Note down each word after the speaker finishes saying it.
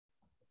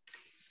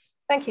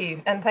Thank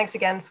you, and thanks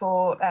again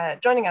for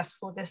joining us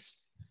for this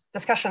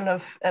discussion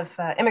of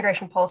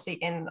immigration policy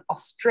in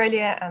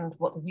Australia and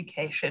what the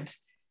UK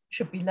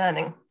should be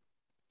learning.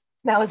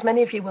 Now, as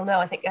many of you will know,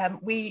 I think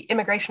we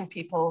immigration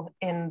people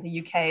in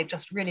the UK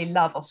just really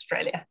love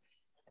Australia.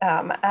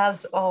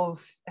 As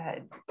of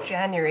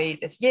January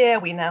this year,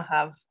 we now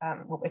have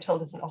what we're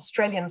told is an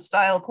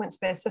Australian-style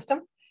points-based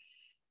system.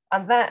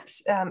 And that,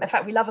 in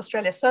fact, we love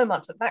Australia so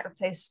much that that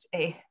replaced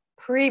a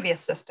previous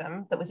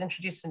system that was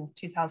introduced in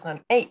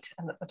 2008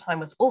 and at the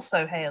time was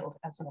also hailed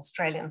as an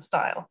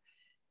Australian-style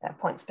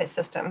points-based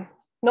system,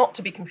 not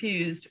to be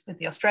confused with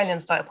the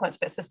Australian-style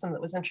points-based system that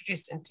was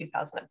introduced in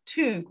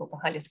 2002 called the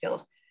Highly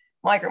Skilled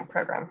Migrant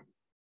Programme.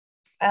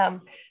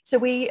 So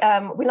we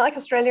like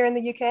Australia in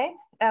the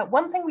UK.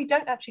 One thing we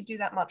don't actually do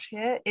that much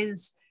here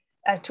is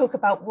talk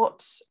about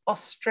what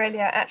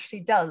Australia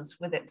actually does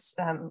with its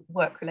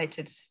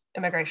work-related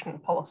immigration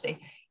policy.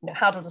 You know,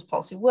 how does this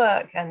policy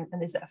work and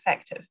is it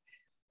effective?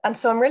 And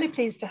so I'm really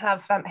pleased to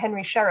have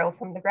Henry Sherrell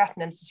from the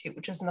Grattan Institute,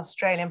 which is an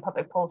Australian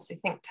public policy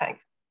think tank.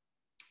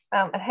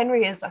 And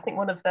Henry is, I think,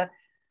 one of the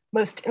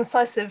most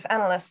incisive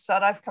analysts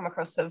that I've come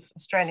across of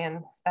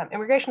Australian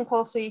immigration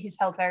policy. He's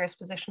held various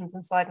positions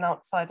inside and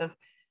outside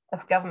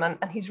of government.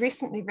 And he's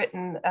recently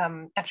written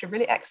actually a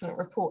really excellent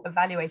report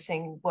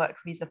evaluating work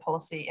visa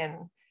policy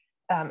in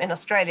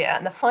Australia.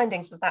 And the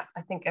findings of that,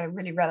 I think, are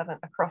really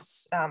relevant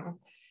across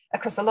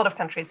a lot of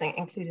countries,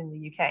 including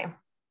the UK.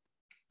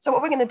 So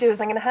what we're going to do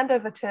is I'm going to hand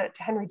over to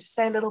Henry to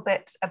say a little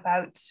bit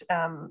about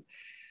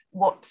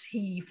what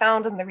he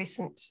found in the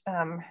recent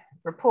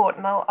report.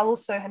 And I'll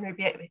also, Henry,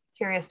 be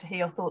curious to hear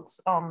your thoughts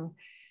on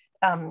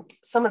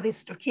some of these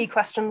sort of key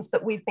questions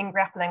that we've been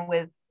grappling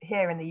with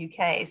here in the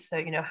UK. So,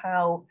 you know,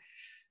 how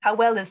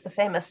well is the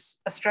famous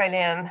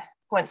Australian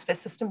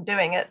points-based system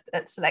doing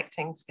at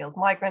selecting skilled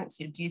migrants?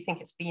 Do you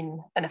think it's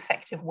been an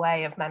effective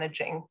way of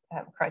managing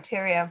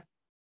criteria?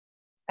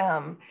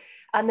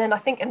 And then I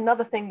think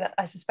another thing that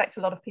I suspect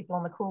a lot of people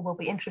on the call will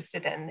be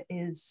interested in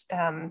is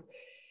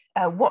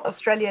what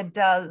Australia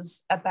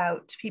does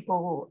about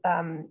people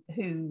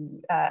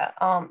who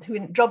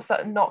in jobs that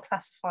are not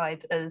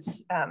classified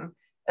as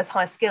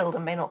high skilled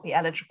and may not be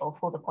eligible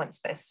for the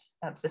points-based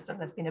system.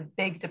 There's been a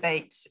big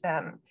debate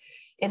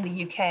in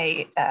the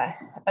UK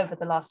over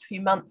the last few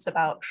months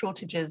about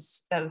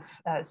shortages of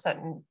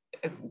certain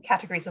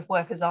categories of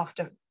workers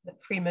after the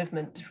free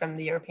movement from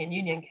the European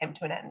Union came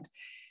to an end.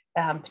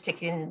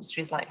 Particularly in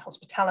industries like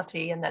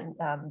hospitality, and then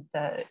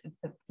the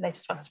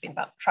latest one has been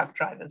about truck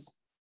drivers.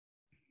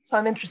 So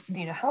I'm interested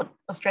in, you know, how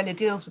Australia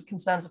deals with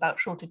concerns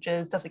about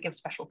shortages. Does it give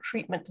special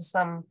treatment to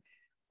some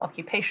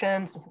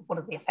occupations? What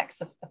are the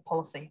effects of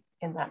policy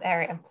in that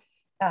area?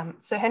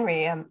 So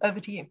Henry,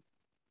 over to you.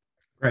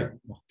 Great.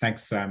 Well,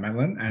 thanks,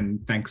 Madeleine,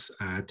 and thanks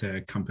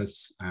to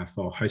Compass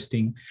for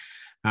hosting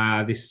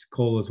this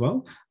call as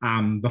well.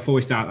 Before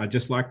we start, I'd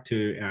just like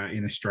to,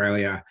 in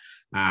Australia,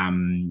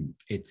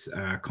 it's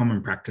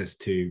common practice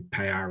to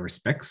pay our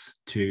respects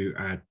to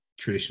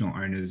traditional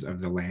owners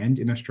of the land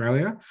in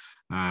Australia,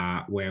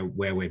 where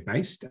we're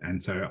based.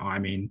 And so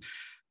I'm in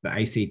the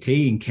ACT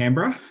in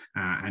Canberra,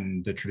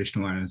 and the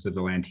traditional owners of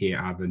the land here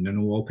are the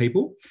Ngunnawal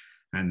people.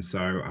 And so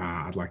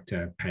I'd like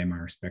to pay my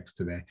respects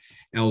to their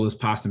elders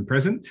past and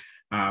present,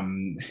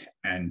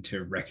 and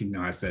to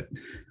recognise that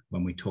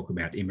when we talk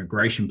about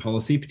immigration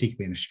policy,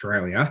 particularly in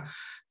Australia,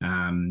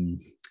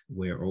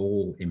 we're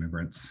all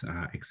immigrants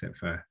except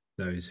for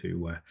those who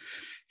were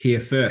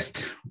here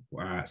first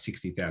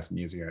 60,000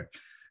 years ago.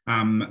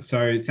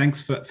 So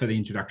thanks for the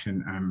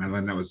introduction,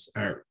 Madeleine. That was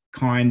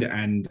kind,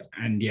 and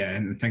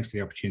thanks for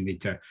the opportunity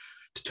to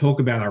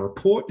talk about our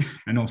report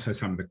and also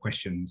some of the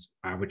questions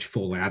which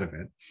fall out of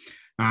it.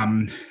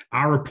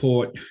 Our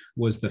report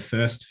was the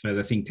first for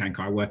the think tank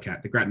I work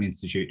at, the Grattan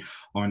Institute,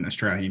 on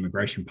Australian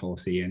immigration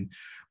policy. And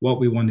what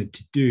we wanted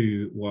to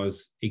do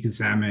was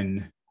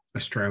examine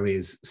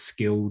Australia's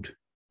skilled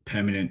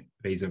permanent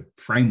visa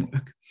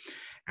framework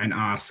and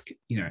ask,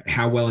 you know,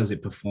 how well is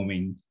it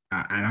performing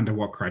and under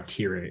what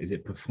criteria is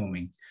it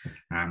performing?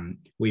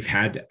 We've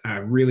had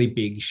really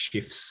big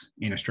shifts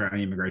in Australian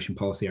immigration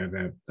policy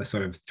over a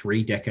sort of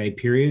 3-decade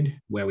period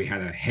where we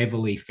had a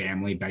heavily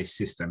family-based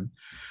system,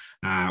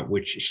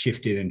 which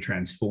shifted and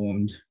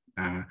transformed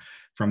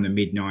from the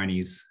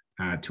mid-90s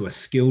to a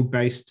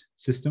skilled-based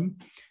system,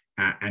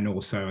 and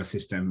also a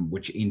system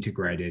which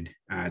integrated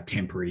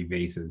temporary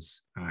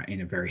visas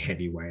in a very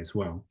heavy way as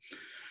well.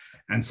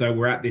 And so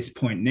we're at this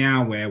point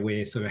now where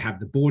we sort of have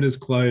the borders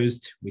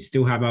closed. We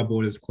still have our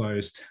borders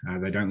closed.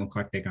 They don't look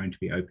like they're going to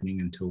be opening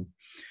until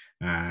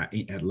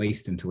at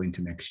least until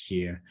into next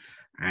year.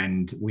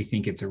 And we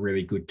think it's a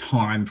really good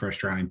time for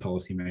Australian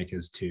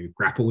policymakers to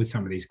grapple with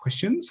some of these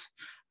questions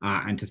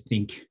and to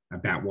think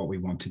about what we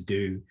want to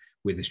do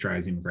with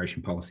Australia's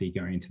immigration policy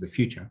going into the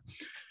future.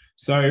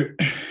 So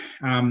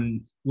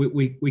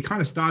we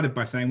kind of started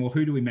by saying, well,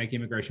 who do we make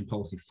immigration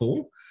policy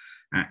for?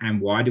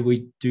 And why do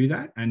we do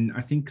that? And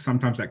I think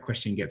sometimes that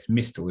question gets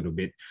missed a little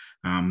bit.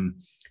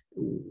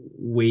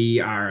 We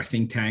are a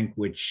think tank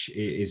which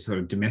is sort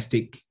of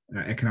domestic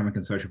economic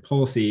and social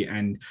policy.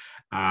 And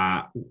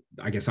I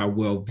guess our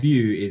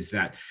worldview is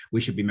that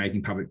we should be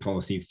making public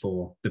policy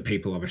for the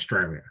people of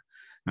Australia.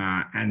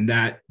 And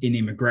that in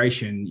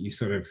immigration, you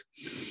sort of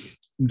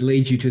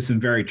leads you to some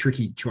very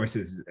tricky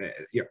choices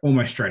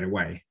almost straight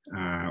away.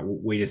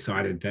 We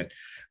decided that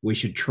we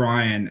should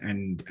try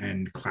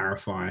and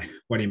clarify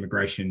what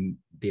immigration,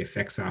 the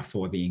effects are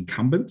for the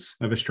incumbents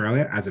of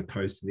Australia, as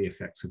opposed to the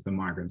effects of the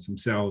migrants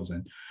themselves.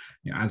 And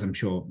as I'm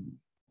sure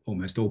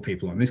almost all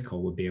people on this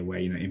call would be aware,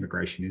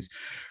 immigration is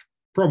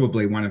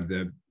probably one of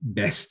the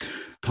best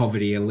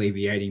poverty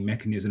alleviating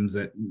mechanisms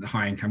that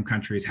high-income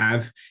countries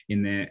have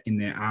in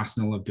their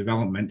arsenal of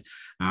development.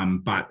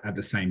 But at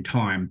the same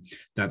time,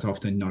 that's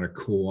often not a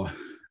core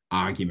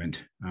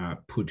argument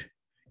put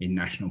in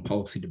national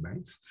policy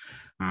debates.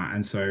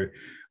 And so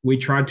we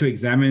tried to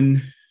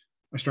examine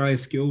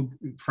Australia's skilled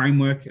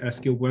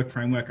work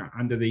framework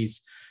under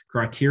these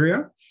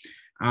criteria.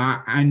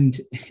 And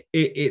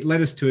it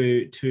led us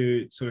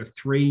to sort of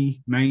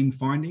three main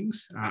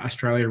findings.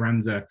 Australia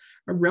runs a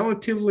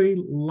relatively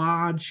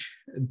large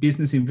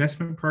business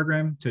investment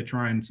program to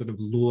try and sort of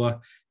lure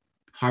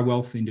high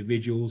wealth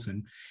individuals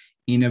and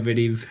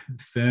innovative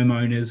firm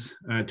owners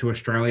to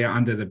Australia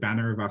under the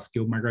banner of our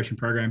skilled migration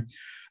program.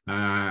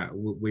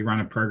 We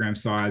run a program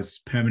size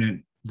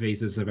permanent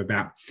visas of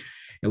about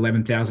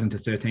 11,000 to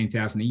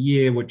 13,000 a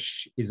year,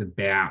 which is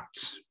about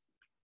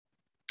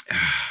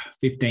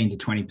 15 to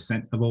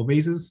 20% of all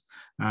visas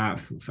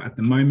at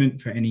the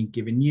moment for any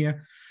given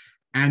year.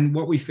 And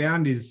what we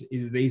found is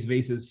these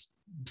visas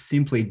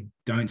simply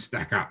don't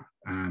stack up.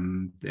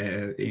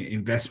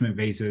 Investment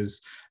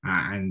visas,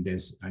 and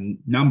there's a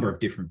number of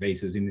different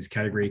visas in this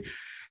category,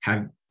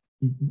 have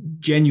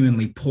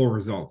genuinely poor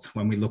results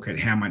when we look at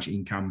how much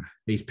income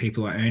these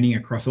people are earning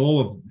across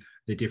all of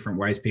the different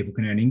ways people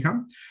can earn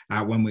income.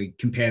 When we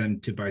compare them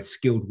to both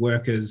skilled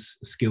workers,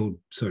 skilled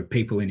sort of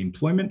people in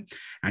employment,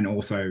 and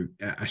also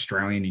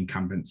Australian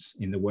incumbents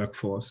in the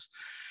workforce.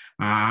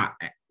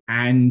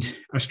 And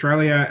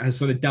Australia has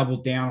sort of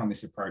doubled down on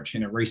this approach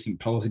in a recent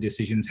policy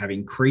decisions, have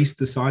increased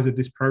the size of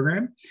this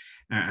program.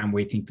 And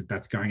we think that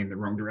that's going in the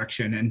wrong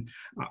direction. And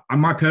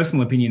my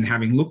personal opinion,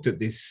 having looked at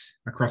this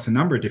across a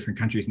number of different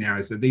countries now,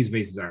 is that these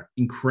visas are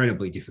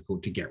incredibly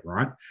difficult to get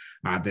right.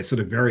 They're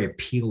sort of very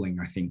appealing,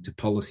 I think, to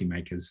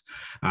policymakers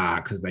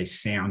because they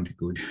sound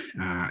good.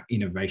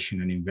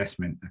 Innovation and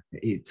investment,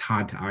 it's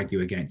hard to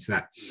argue against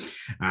that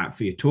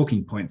for your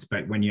talking points.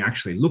 But when you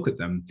actually look at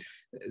them,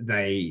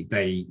 they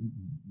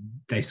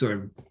sort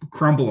of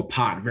crumble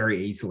apart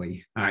very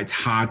easily. It's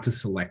hard to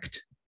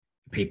select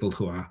people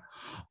who are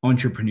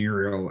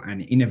entrepreneurial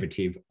and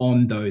innovative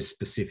on those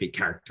specific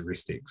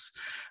characteristics.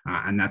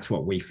 And that's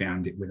what we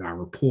found with our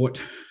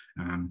report.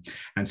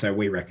 And so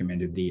we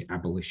recommended the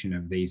abolition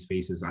of these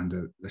visas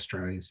under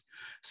Australia's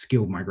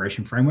skilled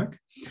migration framework.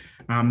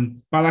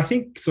 But I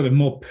think sort of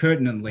more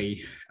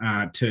pertinently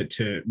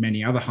to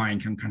many other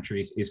high-income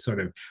countries is sort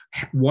of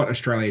what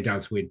Australia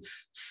does with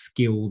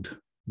skilled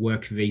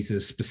work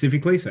visas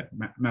specifically. So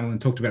Madeleine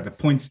talked about the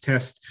points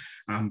test,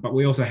 but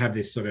we also have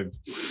this sort of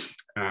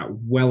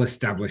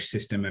well-established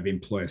system of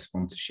employer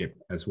sponsorship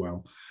as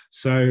well.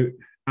 So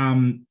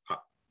Madeleine,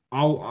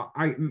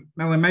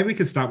 maybe we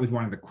could start with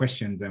one of the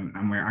questions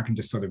and where I can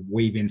just sort of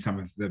weave in some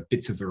of the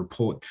bits of the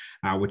report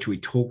which we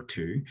talked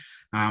to.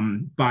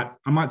 But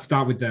I might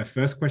start with the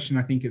first question.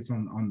 I think it's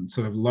on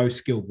sort of low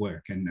skilled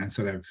work and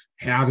sort of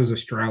how does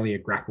Australia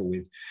grapple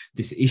with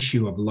this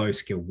issue of low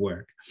skilled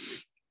work?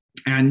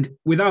 And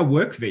with our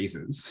work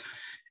visas,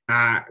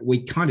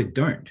 we kind of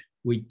don't.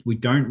 We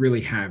don't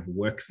really have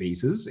work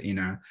visas in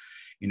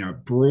a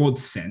broad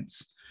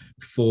sense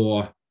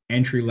for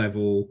entry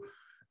level,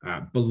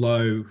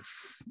 below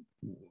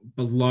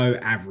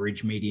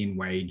average median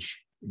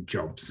wage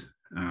jobs.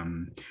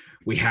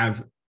 We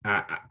have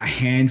a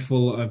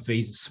handful of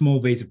small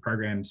visa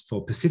programs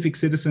for Pacific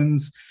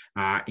citizens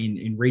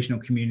in regional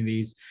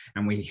communities,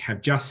 and we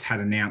have just had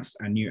announced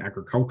a new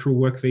agricultural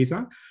work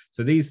visa.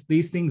 So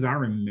these things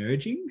are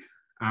emerging,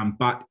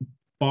 but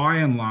by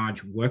and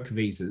large, work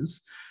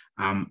visas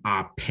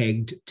are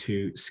pegged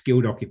to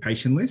skilled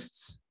occupation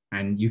lists,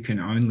 and you can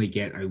only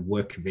get a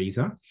work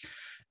visa,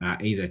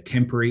 either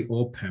temporary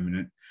or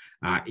permanent,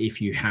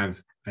 if you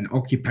have an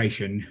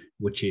occupation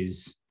which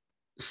is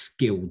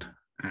skilled.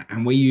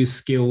 And we use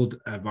skilled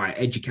via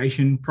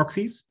education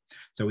proxies.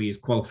 So we use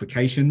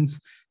qualifications,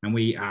 and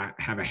we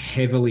have a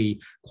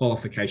heavily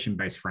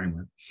qualification-based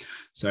framework.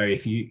 So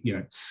if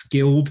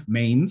skilled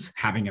means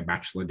having a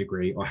bachelor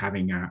degree or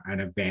having an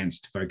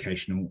advanced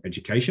vocational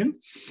education.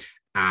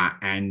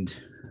 And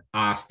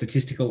our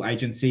statistical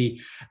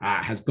agency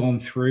has gone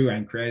through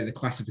and created a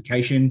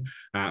classification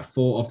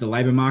of the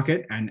labour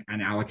market and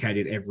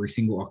allocated every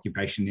single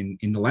occupation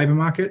in the labour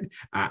market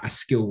a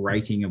skill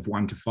rating of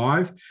 1 to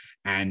 5.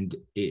 And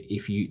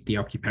if the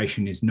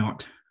occupation is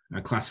not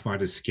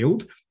classified as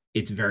skilled,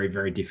 it's very,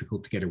 very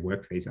difficult to get a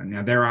work visa.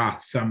 Now, there are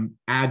some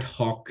ad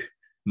hoc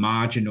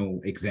marginal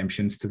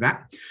exemptions to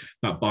that,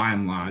 but by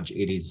and large,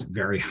 it is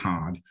very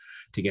hard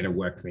to get a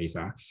work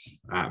visa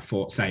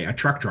for, say, a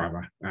truck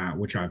driver,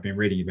 which I've been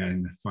reading about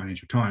in the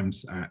Financial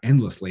Times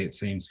endlessly, it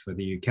seems, for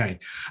the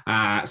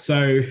UK.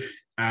 So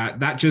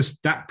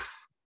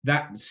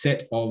that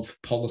set of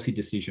policy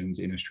decisions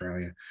in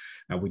Australia,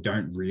 we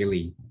don't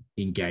really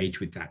engage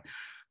with that.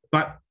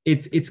 But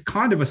it's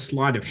kind of a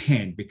sleight of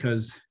hand,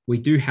 because we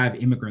do have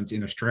immigrants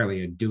in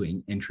Australia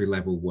doing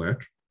entry-level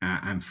work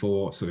and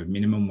for sort of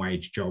minimum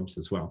wage jobs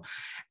as well.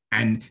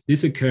 And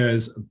this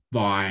occurs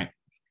by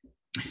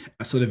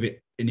a sort of an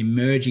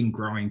emerging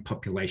growing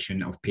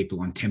population of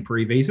people on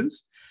temporary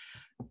visas.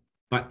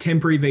 But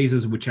temporary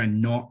visas, which are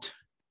not,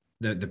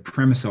 the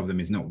premise of them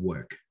is not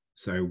work.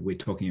 So we're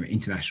talking about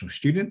international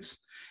students,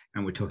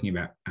 and we're talking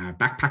about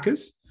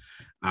backpackers.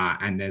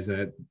 And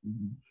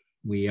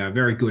we are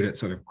very good at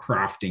sort of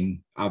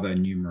crafting other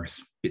numerous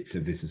bits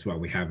of this as well.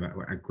 We have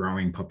a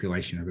growing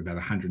population of about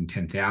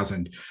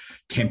 110,000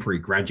 temporary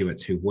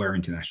graduates who were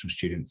international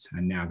students,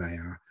 and now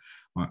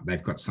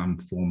they've got some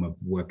form of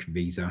work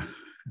visa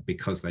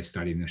because they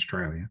studied in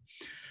Australia.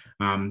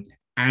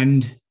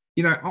 And,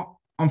 you know,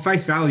 on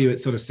face value,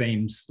 it sort of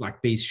seems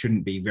like these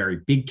shouldn't be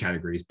very big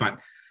categories, but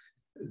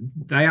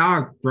they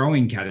are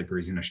growing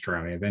categories in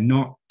Australia. They're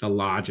not the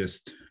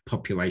largest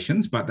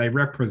populations, but they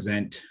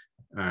represent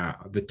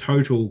the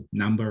total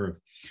number of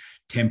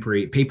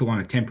temporary people on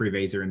a temporary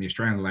visa in the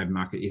Australian labour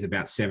market is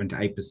about 7 to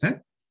 8%.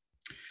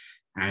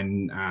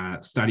 And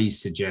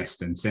studies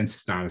suggest, and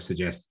census data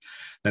suggests,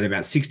 that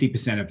about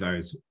 60% of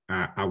those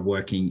are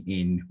working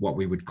in what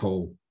we would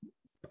call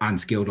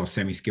unskilled or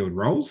semi-skilled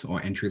roles or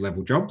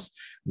entry-level jobs,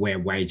 where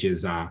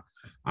wages are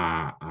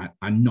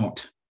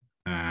not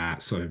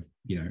sort of,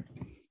 you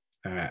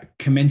know,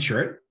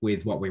 commensurate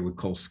with what we would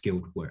call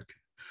skilled work.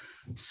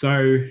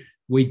 So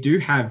we do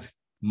have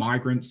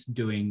migrants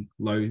doing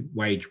low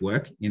wage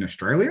work in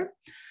Australia,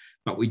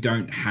 but we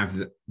don't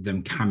have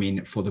them come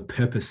in for the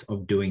purpose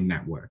of doing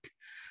that work.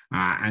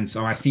 And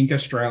so I think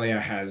Australia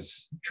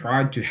has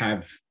tried to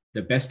have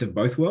the best of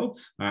both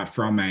worlds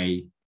from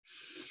a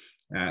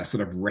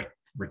sort of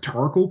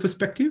rhetorical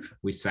perspective.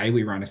 We say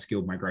we run a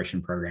skilled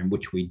migration program,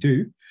 which we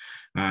do,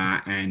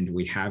 and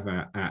we have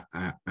a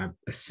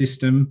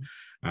system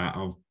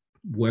of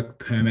work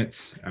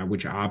permits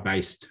which are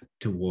based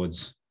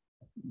towards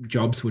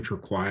jobs which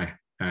require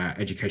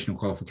educational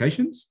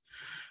qualifications.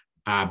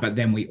 But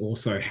then we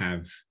also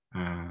have,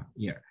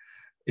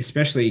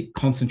 especially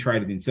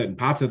concentrated in certain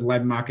parts of the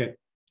labour market,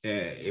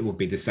 it will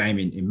be the same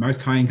in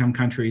most high-income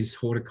countries: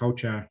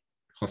 horticulture,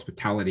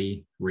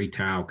 hospitality,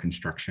 retail,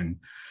 construction,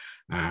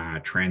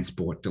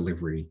 transport,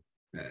 delivery,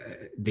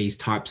 these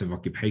types of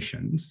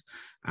occupations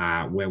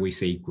where we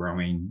see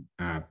growing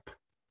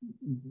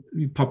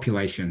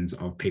populations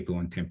of people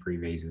on temporary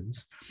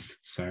visas.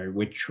 So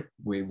which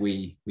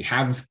we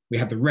have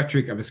the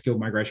rhetoric of a skilled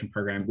migration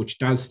program, which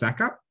does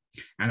stack up.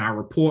 And our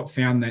report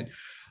found that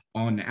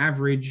on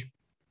average,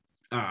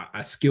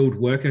 a skilled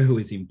worker who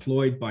is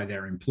employed by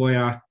their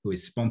employer, who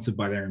is sponsored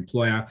by their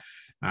employer,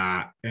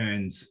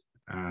 earns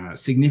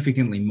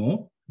significantly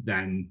more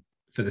than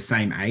for the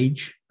same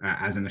age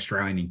as an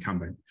Australian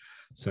incumbent.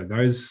 So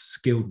those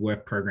skilled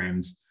work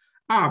programs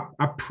are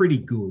pretty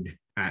good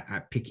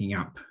at picking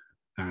up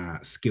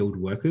skilled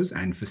workers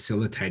and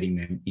facilitating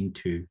them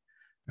into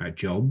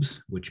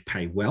jobs which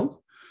pay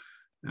well.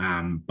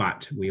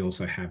 But we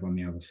also have on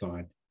the other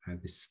side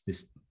this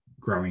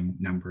growing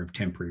number of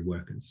temporary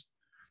workers.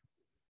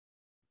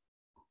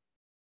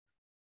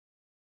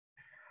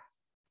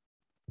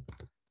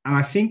 And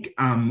I think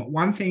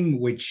one thing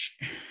which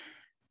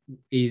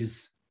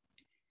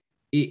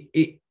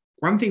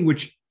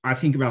I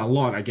think about a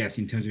lot, I guess,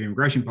 in terms of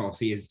immigration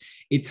policy is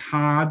it's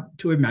hard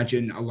to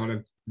imagine a lot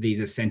of these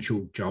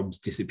essential jobs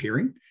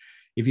disappearing.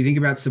 If you think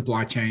about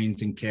supply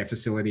chains and care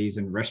facilities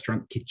and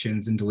restaurant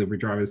kitchens and delivery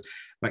drivers,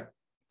 like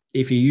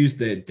if you use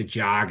the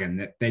jargon,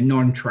 that they're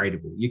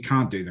non-tradable, you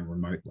can't do them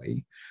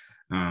remotely,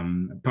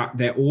 but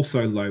they're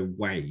also low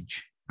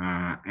wage.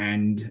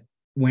 And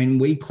when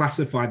we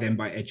classify them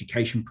by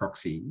education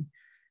proxy,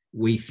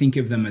 we think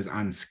of them as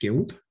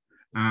unskilled.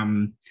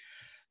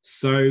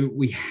 So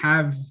we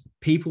have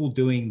people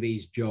doing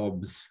these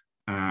jobs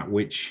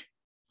which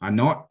are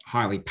not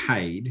highly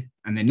paid,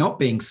 and they're not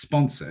being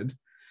sponsored,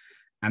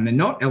 and they're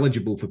not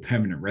eligible for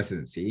permanent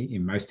residency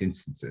in most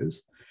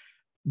instances.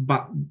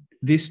 But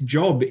this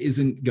job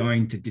isn't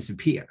going to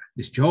disappear.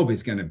 This job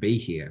is going to be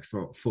here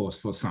for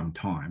some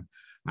time.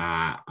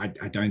 I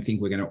don't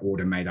think we're going to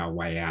automate our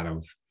way out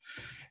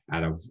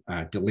of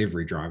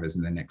delivery drivers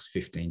in the next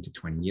 15 to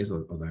 20 years,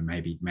 although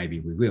maybe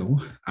we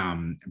will.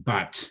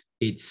 But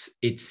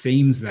it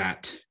seems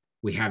that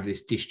we have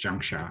this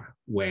disjuncture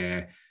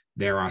where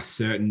there are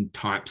certain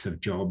types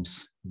of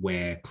jobs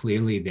where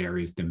clearly there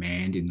is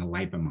demand in the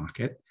labour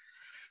market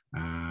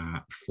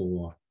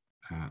for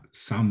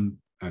some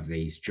of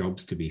these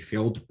jobs to be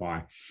filled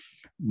by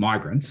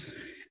migrants,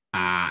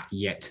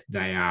 yet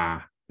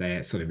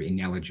they're sort of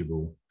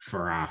ineligible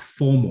for our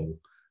formal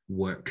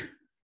work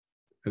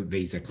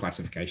visa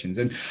classifications.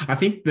 And I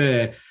think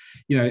the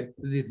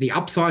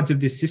upsides of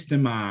this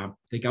system are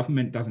the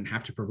government doesn't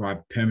have to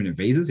provide permanent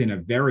visas in a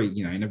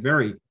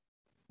very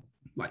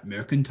like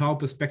mercantile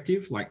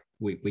perspective. Like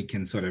we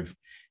can sort of,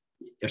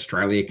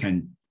 Australia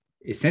can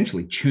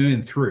essentially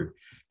churn through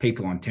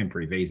people on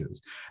temporary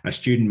visas. A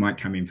student might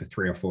come in for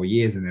 3 or 4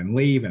 years and then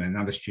leave, and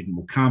another student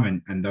will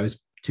come, and those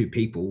two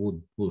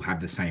people will have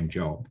the same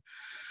job.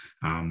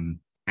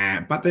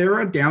 But there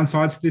are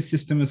downsides to this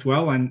system as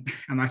well, and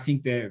I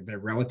think they're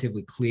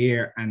relatively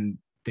clear, and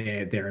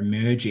they're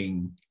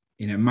emerging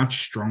in a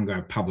much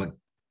stronger public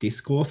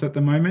discourse at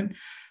the moment.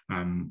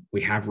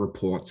 We have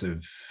reports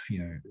of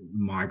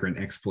migrant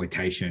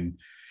exploitation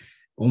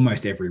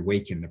almost every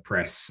week in the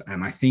press,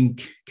 and I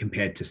think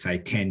compared to say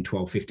 10,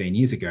 12, 15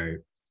 years ago,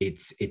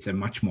 it's a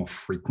much more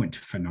frequent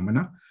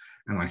phenomena,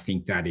 and I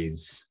think that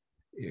is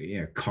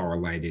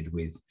correlated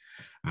with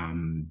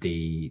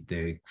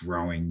the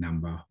growing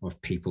number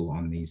of people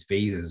on these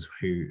visas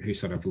who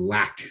sort of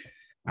lack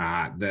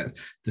the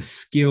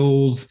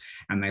skills,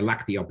 and they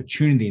lack the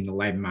opportunity in the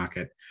labour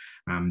market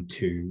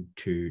to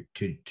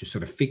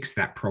sort of fix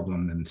that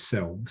problem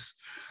themselves.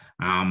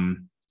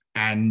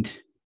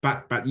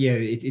 But yeah,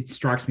 it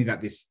strikes me that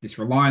this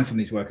reliance on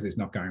these workers is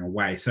not going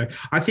away. So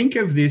I think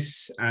of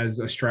this as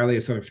Australia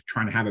sort of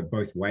trying to have it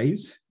both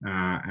ways.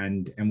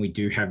 And we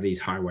do have these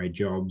highway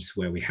jobs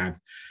where we have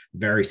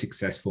very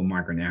successful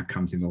migrant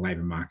outcomes in the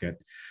labour market,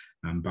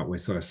 but we're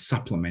sort of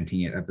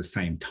supplementing it at the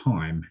same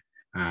time,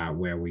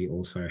 where we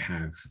also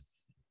have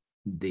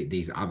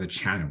these other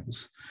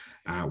channels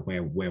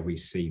where we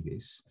see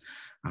this.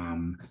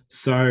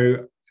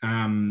 So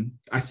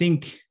I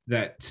think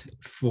that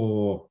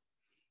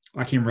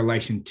like in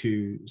relation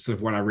to sort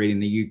of what I read in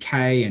the UK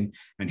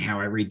and how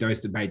I read those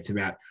debates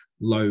about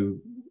low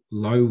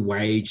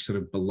wage, sort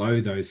of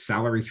below those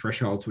salary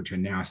thresholds, which are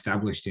now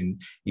established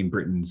in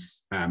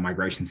Britain's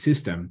migration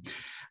system,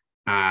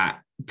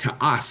 to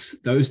us,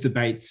 those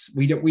debates,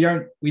 we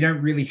don't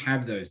really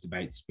have those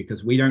debates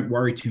because we don't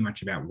worry too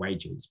much about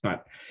wages.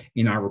 But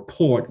in our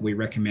report, we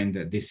recommend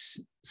that this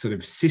sort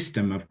of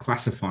system of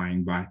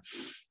classifying by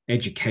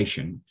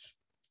education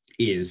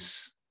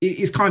is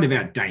kind of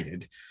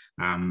outdated.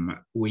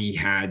 We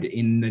had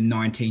in the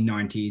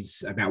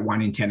 1990s, about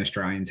 1 in 10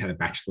 Australians had a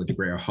bachelor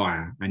degree or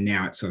higher, and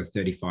now it's sort of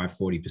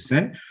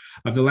 35-40%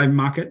 of the labour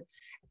market.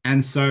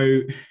 And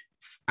so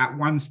at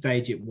one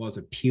stage, it was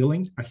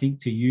appealing, I think,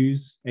 to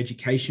use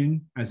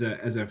education as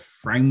a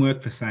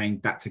framework for saying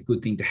that's a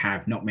good thing to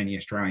have. Not many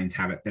Australians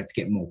have it. Let's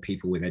get more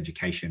people with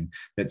education.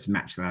 Let's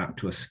match that up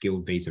to a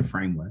skilled visa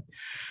framework.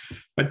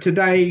 But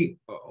today,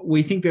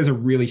 we think there's a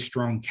really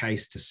strong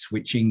case to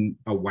switching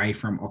away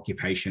from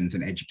occupations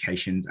and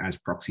educations as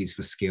proxies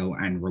for skill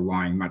and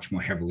relying much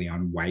more heavily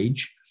on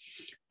wage.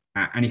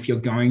 And if you're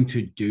going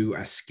to do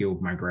a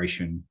skilled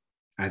migration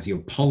as your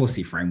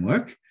policy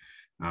framework,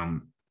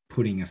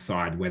 putting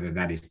aside whether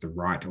that is the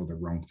right or the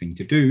wrong thing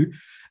to do,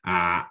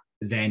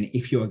 then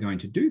if you're going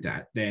to do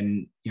that,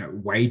 then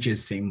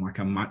wages seem like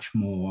a much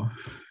more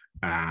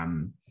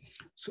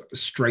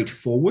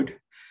straightforward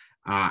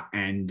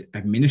and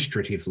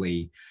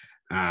administratively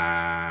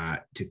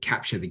to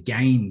capture the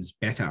gains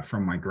better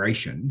from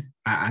migration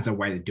as a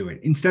way to do it.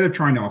 Instead of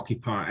trying to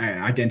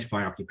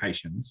identify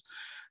occupations,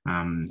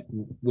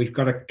 we've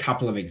got a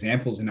couple of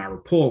examples in our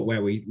report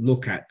where we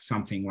look at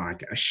something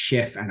like a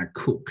chef and a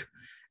cook.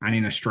 And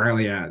in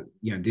Australia,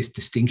 this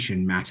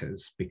distinction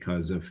matters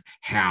because of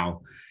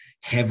how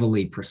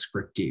heavily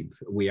prescriptive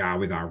we are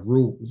with our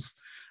rules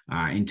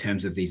in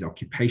terms of these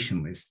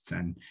occupation lists.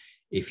 And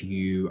if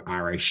you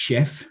are a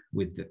chef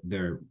with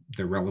the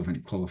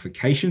relevant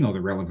qualification or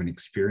the relevant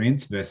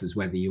experience versus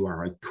whether you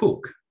are a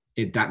cook,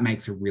 that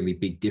makes a really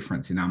big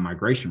difference in our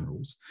migration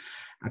rules.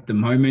 At the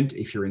moment,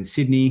 if you're in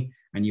Sydney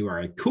and you are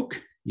a cook,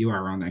 you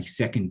are on a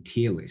second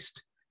tier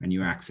list, and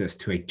you access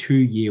to a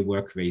 2-year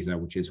work visa,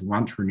 which is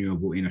once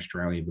renewable in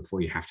Australia before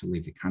you have to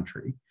leave the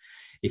country.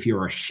 If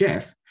you're a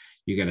chef,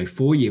 you get a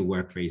 4-year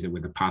work visa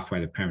with a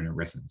pathway to permanent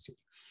residency.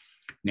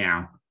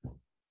 Now,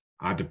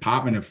 our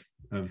Department of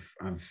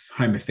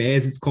Home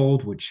Affairs, it's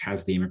called, which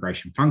has the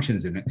immigration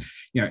functions in it,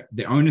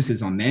 the onus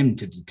is on them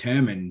to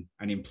determine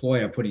an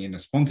employer putting in a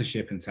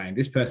sponsorship and saying,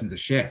 this person's a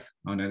chef,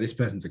 oh no, this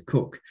person's a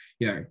cook.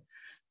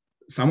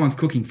 Someone's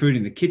cooking food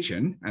in the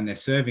kitchen and they're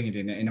serving it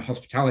in a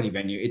hospitality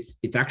venue,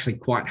 it's actually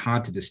quite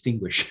hard to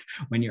distinguish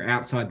when you're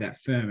outside that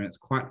firm. And it's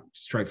quite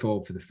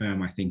straightforward for the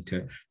firm, I think,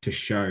 to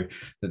show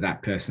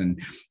that person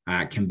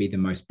can be the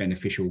most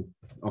beneficial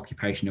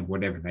occupation of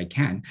whatever they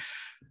can.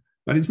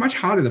 But it's much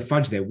harder to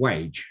fudge their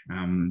wage.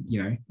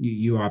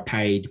 You are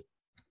paid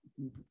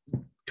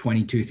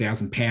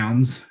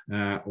 £22,000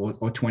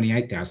 or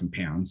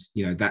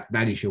 £28,000.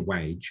 That is your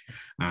wage.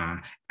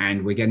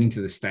 And we're getting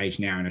to the stage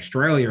now in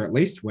Australia, at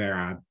least, where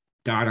our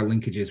data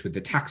linkages with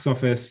the tax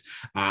office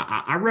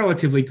are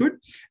relatively good,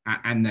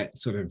 and that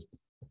sort of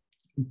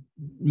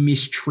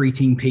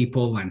mistreating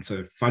people and sort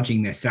of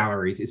fudging their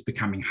salaries is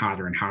becoming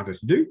harder and harder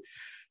to do.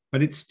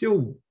 But it's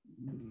still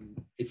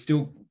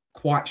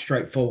quite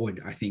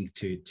straightforward, I think,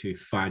 to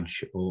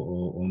fudge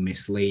or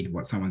mislead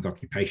what someone's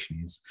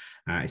occupation is,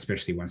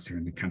 especially once they're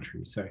in the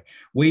country. So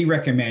we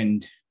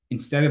recommend,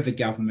 instead of the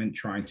government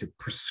trying to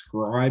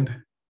prescribe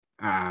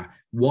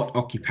what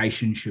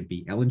occupation should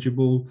be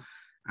eligible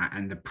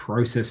and the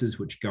processes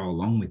which go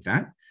along with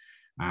that,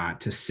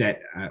 to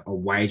set a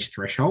wage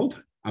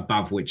threshold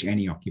above which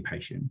any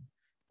occupation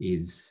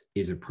is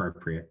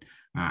appropriate,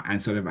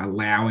 and sort of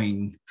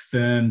allowing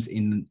firms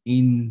in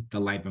the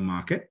labour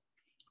market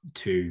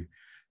to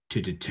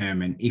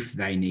determine if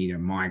they need a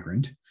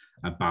migrant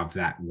above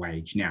that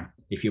wage. Now,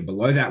 if you're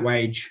below that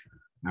wage,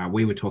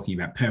 we were talking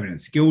about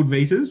permanent skilled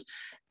visas,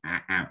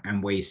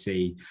 and we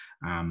see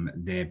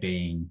there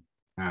being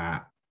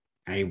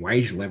a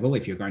wage level,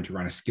 if you're going to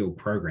run a skilled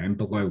program,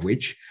 below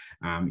which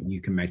you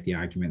can make the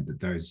argument that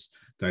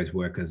those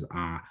workers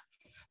are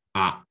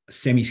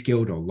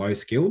semi-skilled or low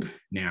skilled.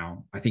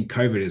 Now, I think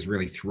COVID has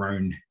really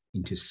thrown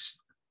into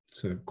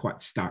sort of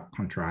quite stark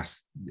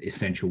contrast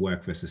essential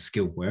work versus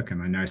skilled work,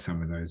 and I know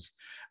some of those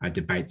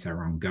debates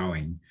are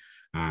ongoing,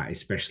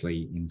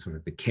 especially in sort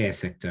of the care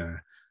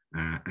sector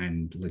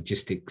and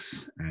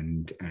logistics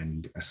and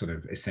sort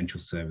of essential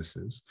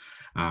services.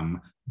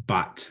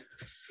 But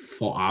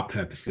for our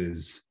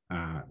purposes,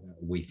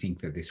 we think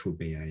that this would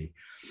be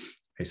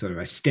a sort of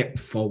a step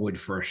forward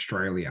for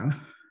Australia,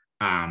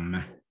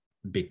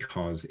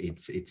 because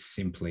it's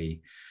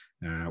simply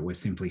we're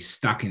simply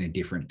stuck in a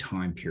different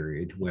time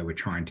period where we're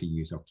trying to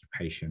use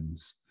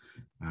occupations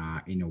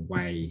in a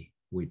way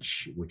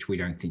which we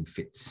don't think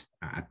fits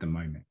at the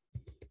moment.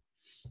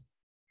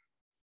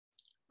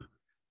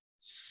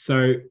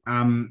 So,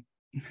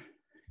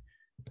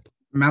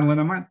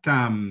 Madeleine,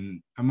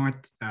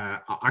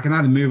 I can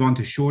either move on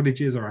to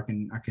shortages, or I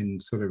can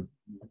sort of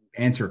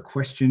answer a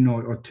question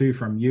or two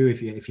from you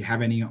if you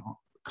have any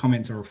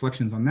comments or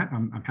reflections on that.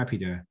 I'm happy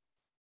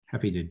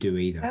to do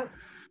either.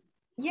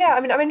 Yeah,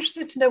 I mean, I'm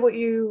interested to know what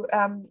you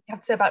have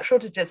to say about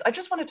shortages. I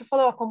just wanted to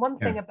follow up on one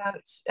thing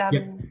about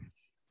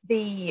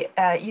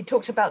you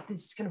talked about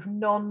this kind of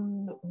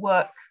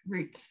non-work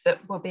routes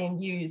that were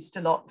being used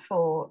a lot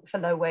for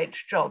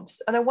low-wage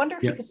jobs, and I wonder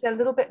if you could say a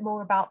little bit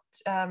more about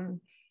the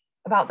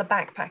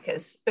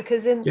backpackers,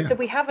 because so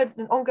we have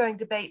an ongoing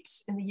debate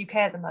in the UK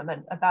at the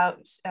moment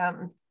about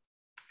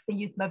the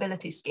youth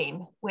mobility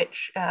scheme,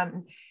 which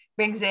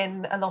brings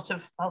in a lot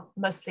of, well,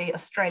 mostly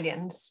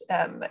Australians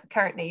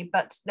currently,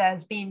 but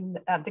there's been,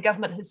 the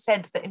government has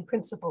said that in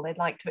principle they'd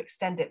like to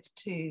extend it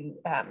to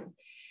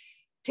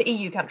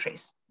EU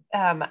countries,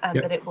 and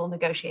that it will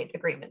negotiate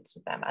agreements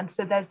with them. And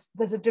so there's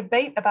a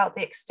debate about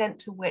the extent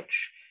to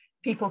which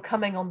people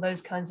coming on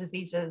those kinds of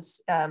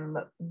visas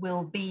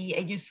will be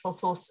a useful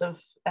source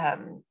of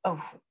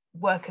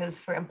workers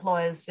for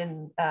employers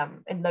in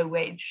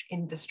low-wage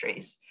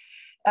industries.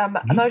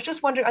 And I was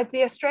just wondering,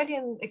 the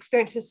Australian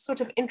experience is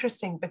sort of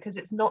interesting because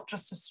it's not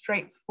just a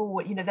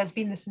straightforward, there's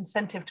been this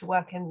incentive to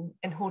work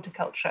in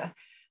horticulture.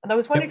 And I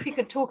was wondering if you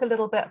could talk a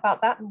little bit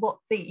about that and what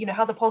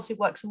how the policy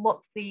works and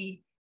what the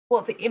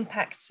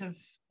impacts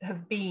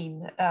have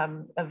been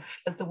of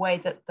the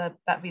way that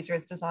that visa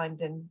is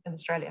designed in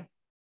Australia.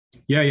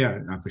 Yeah,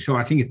 no, for sure.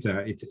 I think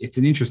it's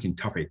an interesting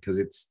topic because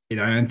I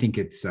don't think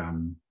it's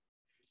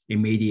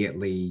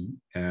immediately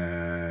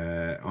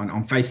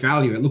on face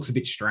value, it looks a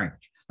bit strange.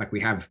 Like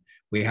we have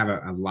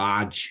a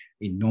large,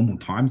 in normal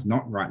times,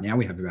 not right now,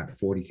 we have about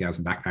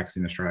 40,000 backpackers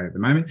in Australia at the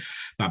moment,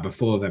 but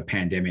before the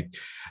pandemic,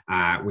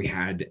 we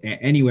had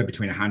anywhere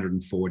between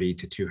 140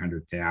 to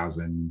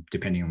 200,000,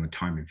 depending on the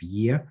time of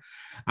year.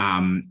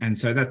 And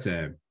so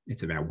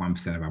it's about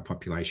 1% of our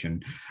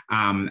population.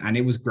 And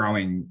it was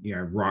growing,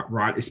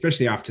 right,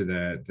 especially after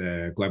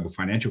the global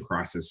financial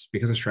crisis,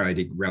 because Australia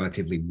did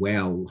relatively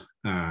well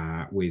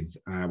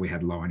we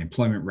had low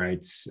unemployment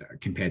rates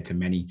compared to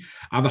many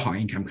other high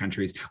income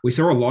countries. We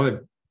saw a lot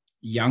of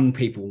young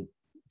people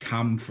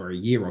come for a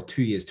year or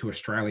 2 years to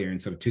Australia in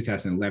sort of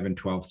 2011,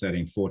 12,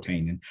 13,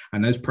 14.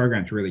 And those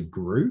programs really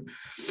grew.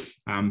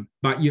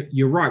 But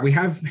you're right.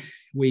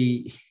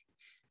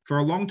 For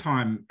a long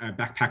time,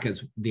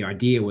 backpackers, the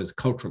idea was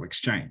cultural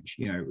exchange.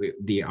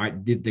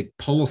 The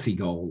policy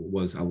goal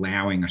was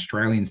allowing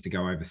Australians to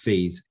go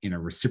overseas in a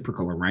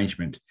reciprocal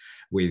arrangement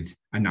with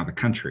another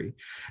country.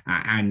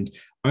 And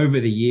over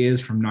the years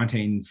from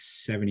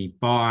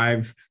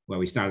 1975, where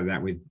we started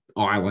that with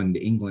Ireland,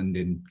 England,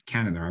 and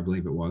Canada, I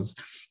believe it was,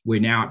 we're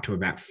now up to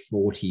about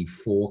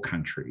 44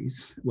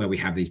 countries where we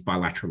have these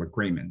bilateral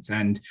agreements.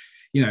 And,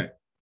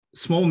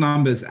 small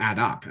numbers add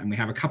up, and we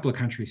have a couple of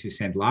countries who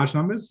send large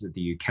numbers: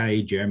 the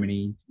UK,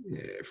 Germany,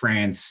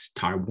 France,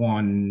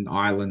 Taiwan,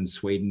 Ireland,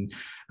 Sweden.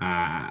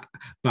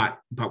 But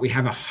we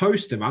have a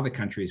host of other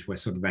countries where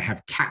sort of they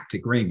have capped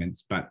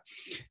agreements, but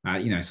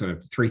sort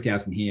of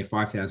 3,000 here,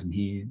 5,000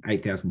 here,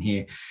 8,000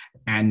 here.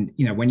 And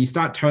when you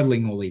start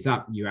totaling all these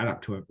up, you add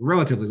up to a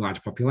relatively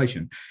large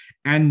population.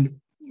 And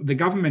the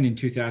government in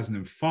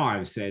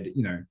 2005 said,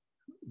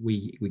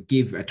 we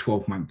give a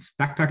 12-month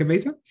backpacker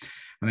visa.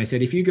 And they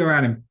said, if you go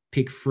out and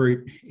pick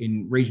fruit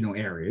in regional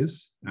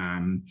areas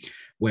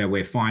where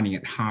we're finding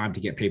it hard to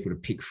get people to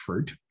pick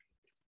fruit,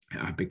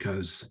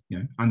 because,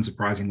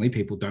 unsurprisingly,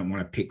 people don't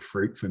want to pick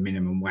fruit for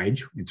minimum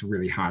wage. It's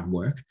really hard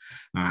work.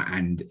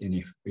 And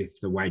if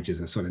the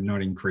wages are sort of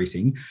not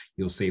increasing,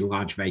 you'll see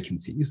large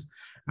vacancies.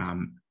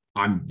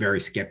 I'm very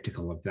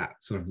skeptical of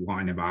that sort of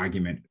line of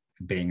argument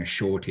being a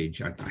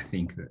shortage. I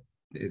think that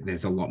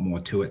there's a lot more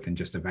to it than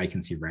just a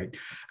vacancy rate.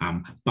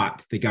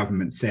 But the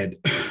government said,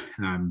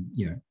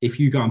 if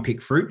you go and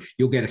pick fruit,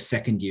 you'll get a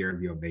second year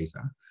of your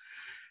visa.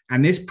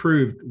 And this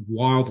proved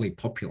wildly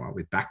popular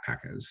with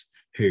backpackers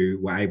who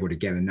were able to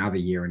get another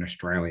year in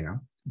Australia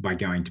by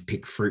going to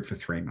pick fruit for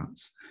 3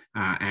 months.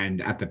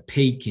 And at the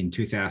peak in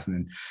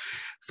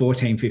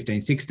 2014,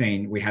 15,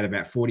 16, we had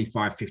about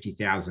 45,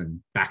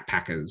 50,000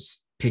 backpackers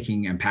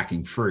picking and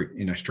packing fruit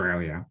in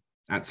Australia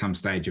at some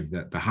stage of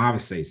the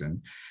harvest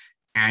season.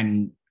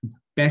 And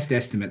best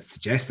estimates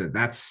suggest that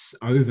that's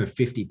over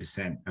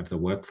 50% of the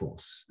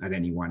workforce at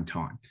any one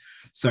time.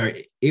 So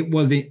it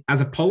was,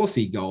 as a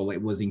policy goal,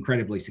 it was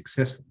incredibly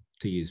successful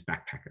to use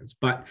backpackers.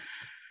 But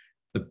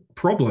the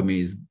problem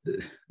is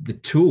the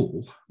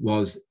tool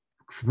was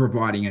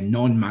providing a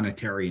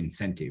non-monetary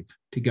incentive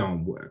to go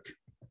and work.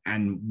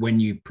 And when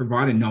you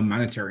provide a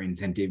non-monetary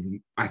incentive,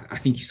 I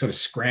think you sort of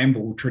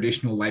scramble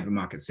traditional labour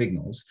market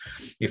signals.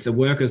 If the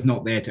worker's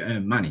not there to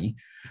earn money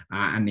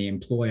and the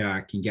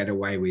employer can get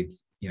away with,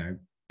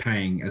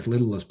 paying as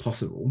little as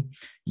possible,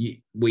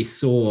 we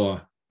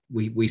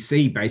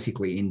see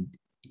basically in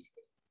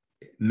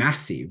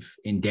massive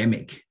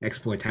endemic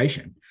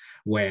exploitation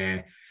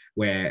where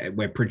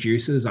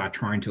producers are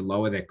trying to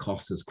lower their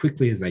costs as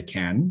quickly as they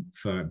can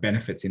for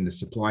benefits in the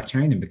supply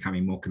chain and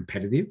becoming more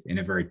competitive in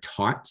a very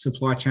tight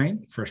supply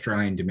chain for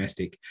Australian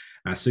domestic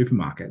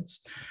supermarkets.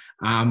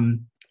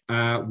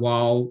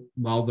 While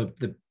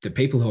the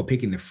people who are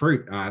picking the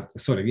fruit are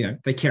sort of,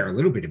 they care a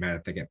little bit about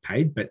if they get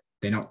paid, but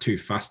they're not too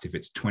fussed if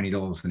it's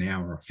 $20 an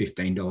hour or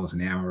 $15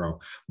 an hour or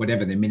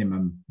whatever the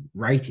minimum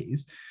rate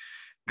is.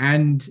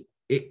 And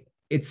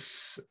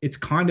it's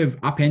kind of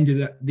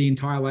upended the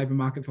entire labour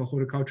market for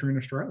horticulture in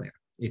Australia.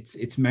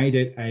 It's made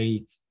it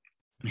a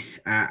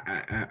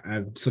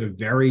sort of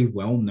very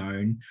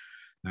well-known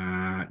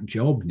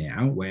job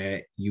now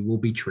where you will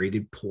be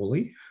treated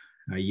poorly,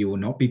 you will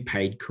not be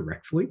paid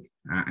correctly,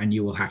 and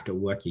you will have to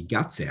work your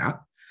guts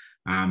out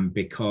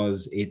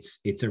because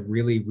it's a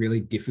really, really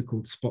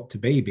difficult spot to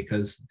be,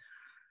 because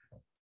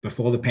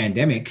before the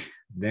pandemic,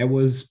 there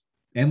was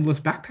endless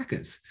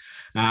backpackers.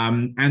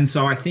 And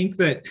so I think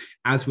that,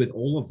 as with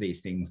all of these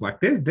things, like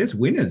there's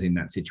winners in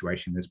that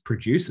situation. There's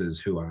producers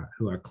who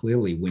are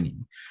clearly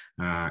winning.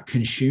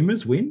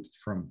 Consumers win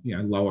from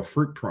lower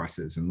fruit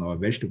prices and lower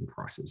vegetable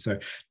prices. So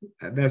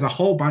there's a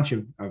whole bunch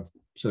of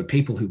sort of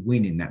people who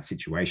win in that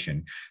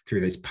situation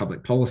through this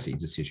public policy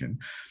decision.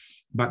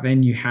 But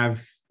then you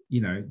have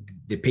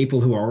the people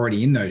who are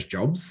already in those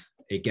jobs.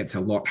 It gets a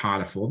lot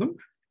harder for them.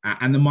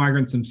 And the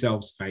migrants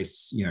themselves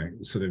face,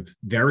 sort of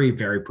very,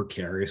 very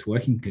precarious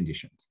working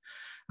conditions.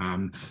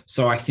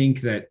 So I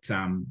think that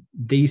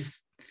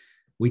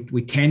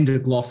we tend to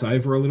gloss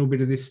over a little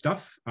bit of this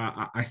stuff,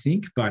 I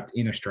think. But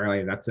in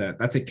Australia,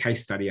 that's a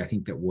case study I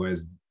think that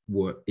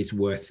is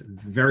worth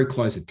very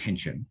close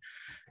attention,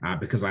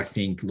 because I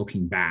think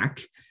looking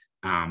back,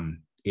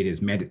 it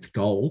has met its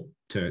goal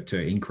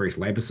to increase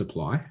labour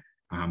supply,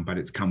 but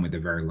it's come with a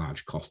very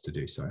large cost to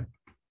do so.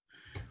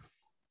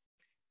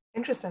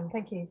 Interesting,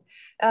 thank you.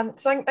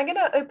 So I'm going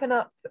to open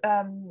up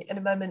in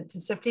a moment,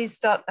 so please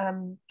start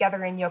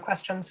gathering your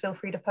questions. Feel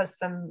free to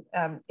post them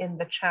in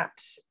the chat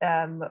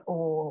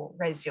or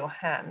raise your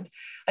hand.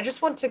 I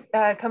just want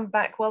to come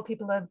back while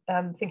people are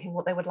thinking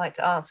what they would like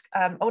to ask.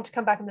 I want to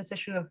come back on this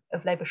issue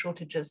of labour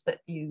shortages that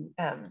you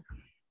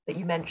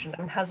mentioned.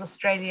 I mean, has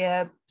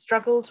Australia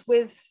struggled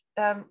with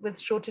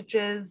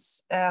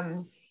shortages?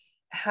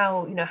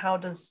 How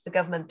does the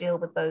government deal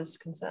with those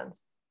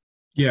concerns?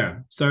 Yeah,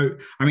 so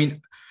I mean,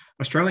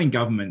 Australian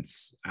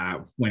governments,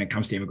 when it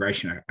comes to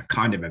immigration, are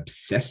kind of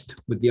obsessed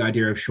with the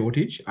idea of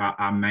shortage.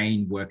 Our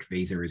main work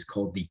visa is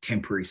called the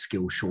temporary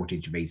skill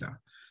shortage visa.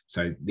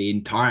 So the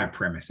entire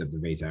premise of the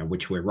visa,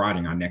 which we're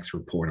writing our next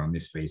report on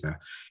this visa,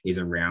 is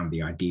around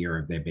the idea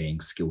of there being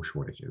skill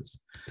shortages.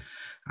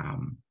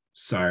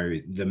 So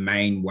the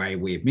main way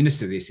we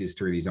administer this is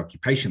through these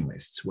occupation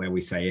lists, where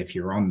we say if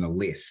you're on the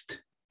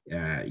list,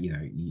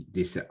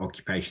 this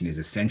occupation is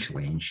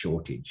essentially in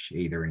shortage,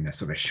 either in a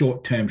sort of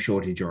short-term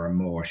shortage or a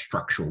more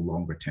structural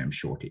longer-term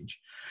shortage.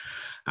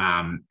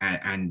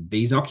 And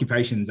these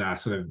occupations are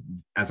sort of,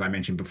 as I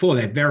mentioned before,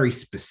 they're very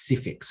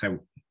specific. So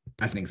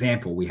as an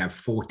example, we have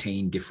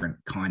 14 different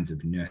kinds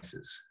of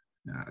nurses.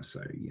 So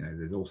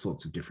there's all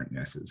sorts of different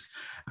nurses.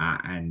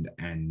 And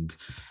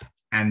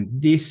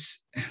this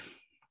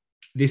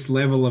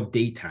level of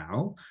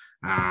detail,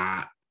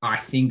 I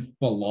think,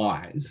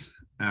 belies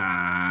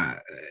I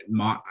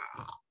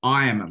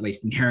am at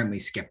least inherently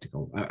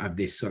skeptical of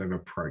this sort of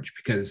approach,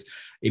 because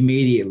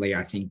immediately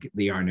I think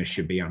the onus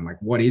should be on, like,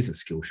 what is a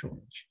skill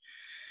shortage?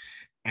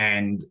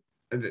 And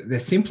there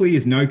simply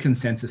is no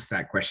consensus to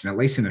that question, at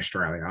least in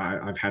Australia.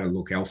 I've had a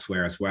look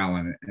elsewhere as well,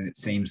 and it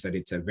seems that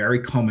it's a very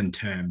common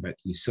term, but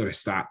you sort of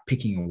start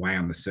picking away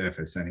on the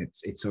surface and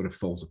it sort of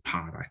falls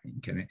apart, I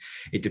think. And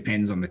it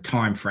depends on the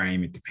time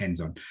frame. It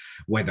depends on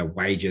whether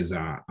wages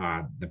are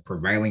the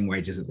prevailing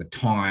wages at the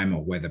time,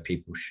 or whether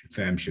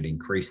firms should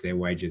increase their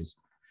wages.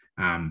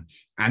 And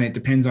it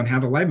depends on how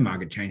the labour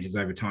market changes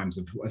over time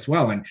as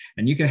well. And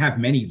you can have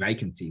many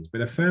vacancies,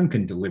 but a firm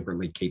can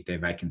deliberately keep their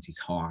vacancies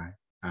high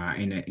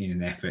in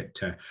an effort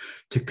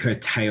to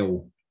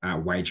curtail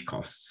wage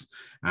costs.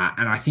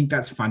 And I think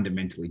that's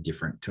fundamentally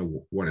different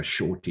to what a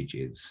shortage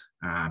is.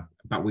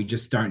 But we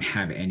just don't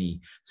have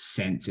any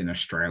sense in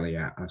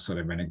Australia of sort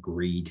of an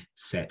agreed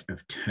set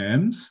of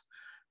terms.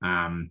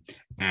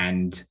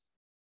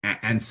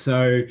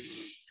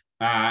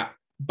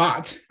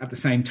 But at the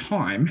same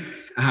time,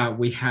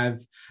 we have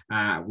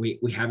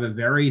a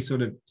very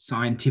sort of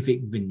scientific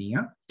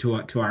veneer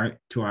to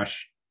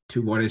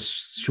what a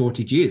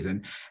shortage is,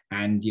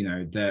 and you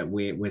know that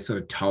we're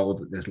sort of told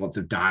that there's lots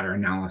of data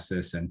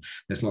analysis and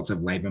there's lots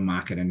of labour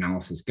market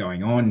analysis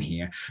going on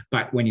here.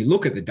 But when you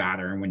look at the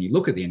data and when you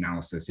look at the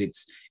analysis,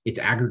 it's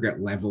aggregate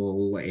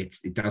level. It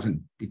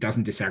doesn't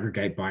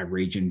disaggregate by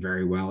region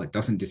very well. It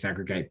doesn't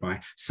disaggregate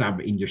by sub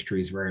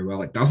industries very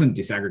well. It doesn't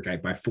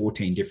disaggregate by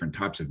 14 different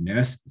types of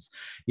nurses.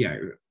 You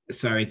know.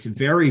 So it's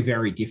very,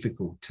 very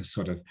difficult to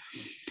sort of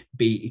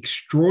be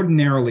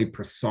extraordinarily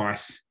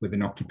precise with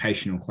an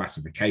occupational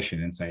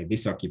classification and say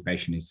this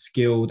occupation is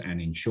skilled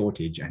and in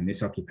shortage and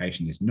this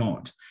occupation is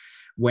not,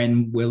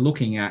 when we're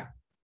looking at,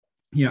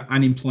 you know,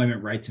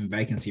 unemployment rates and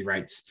vacancy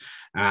rates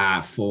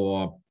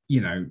for,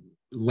 you know,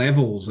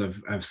 levels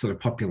of sort of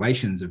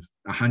populations of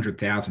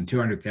 100,000,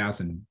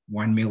 200,000,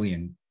 1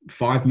 million,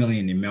 5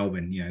 million in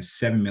Melbourne, you know,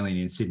 7 million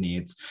in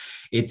Sydney.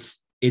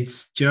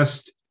 It's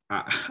just,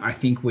 I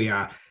think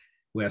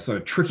we're sort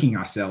of tricking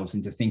ourselves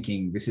into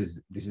thinking this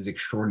is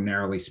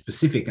extraordinarily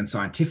specific and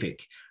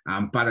scientific.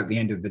 But at the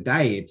end of the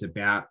day, it's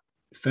about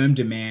firm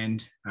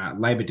demand,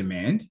 labour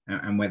demand,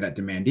 and where that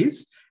demand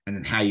is, and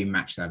then how you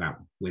match that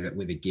up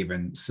with a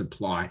given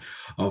supply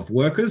of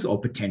workers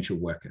or potential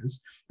workers.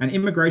 And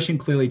immigration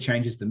clearly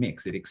changes the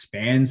mix. It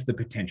expands the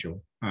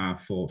potential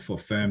for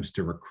firms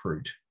to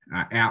recruit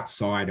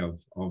outside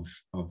of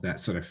that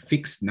sort of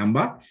fixed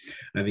number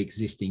of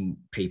existing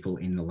people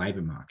in the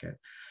labour market.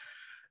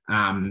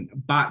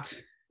 But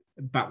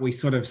we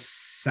sort of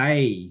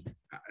say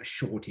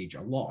shortage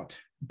a lot,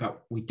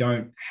 but we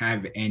don't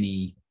have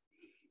any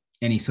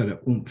sort of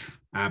oomph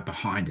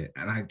behind it.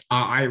 And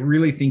I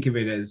really think of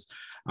it as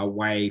a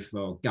way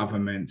for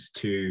governments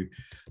to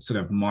sort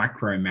of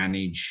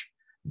micromanage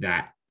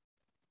that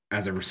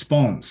as a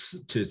response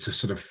to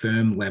sort of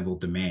firm level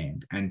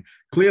demand. And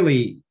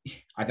clearly,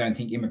 I don't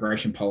think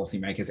immigration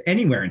policymakers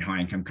anywhere in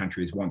high income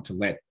countries want to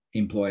let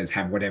employers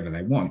have whatever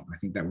they want. I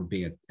think that would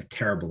be a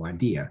terrible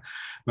idea.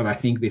 But I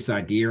think this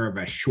idea of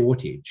a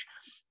shortage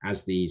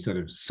as the sort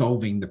of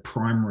solving the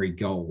primary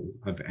goal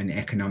of an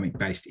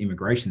economic-based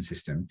immigration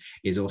system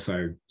is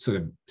also sort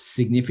of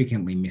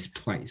significantly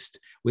misplaced,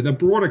 with a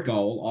broader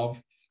goal of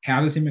how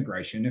does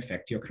immigration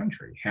affect your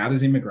country? How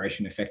does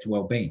immigration affect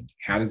well-being?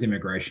 How does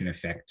immigration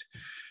affect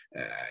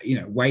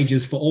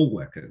wages for all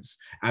workers,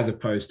 as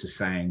opposed to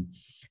saying,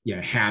 you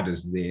know, how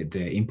does the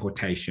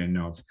importation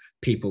of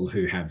people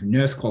who have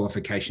nurse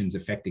qualifications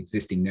affect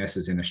existing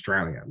nurses in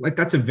Australia? Like,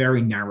 that's a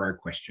very narrow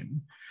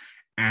question.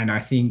 And I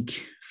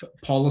think for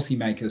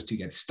policymakers to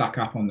get stuck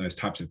up on those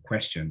types of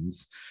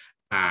questions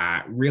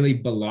really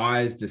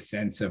belies the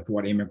sense of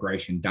what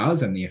immigration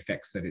does and the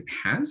effects that it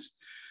has.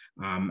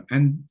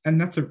 And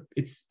that's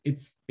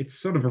it's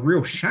sort of a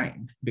real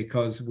shame,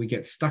 because we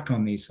get stuck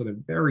on these sort of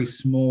very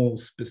small,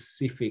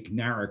 specific,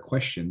 narrow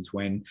questions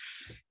when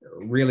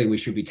really we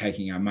should be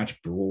taking a much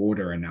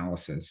broader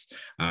analysis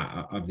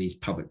of these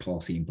public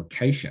policy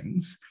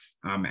implications.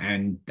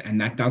 And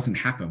that doesn't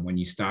happen when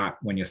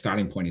your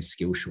starting point is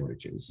skill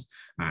shortages.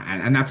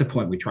 And that's a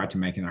point we tried to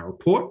make in our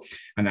report,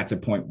 and that's a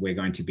point we're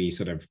going to be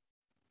sort of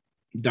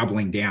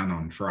doubling down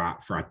on for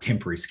our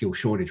temporary skill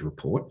shortage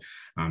report,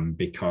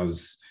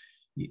 because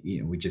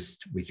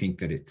we think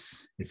that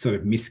it's sort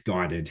of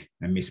misguided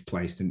and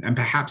misplaced, and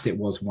perhaps it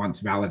was once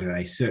valid at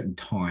a certain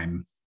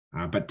time,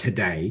 but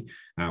today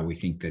we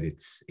think that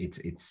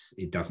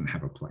it doesn't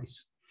have a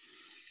place.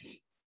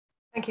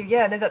 Thank you.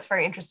 Yeah, no, that's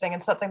very interesting,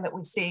 and something that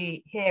we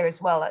see here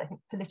as well. I think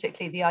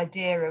politically, the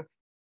idea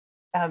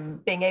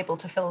of being able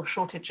to fill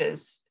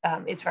shortages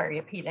is very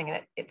appealing,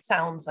 and it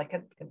sounds like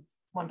a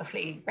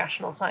wonderfully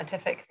rational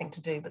scientific thing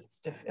to do, but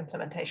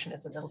implementation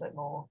is a little bit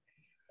more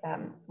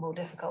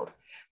difficult.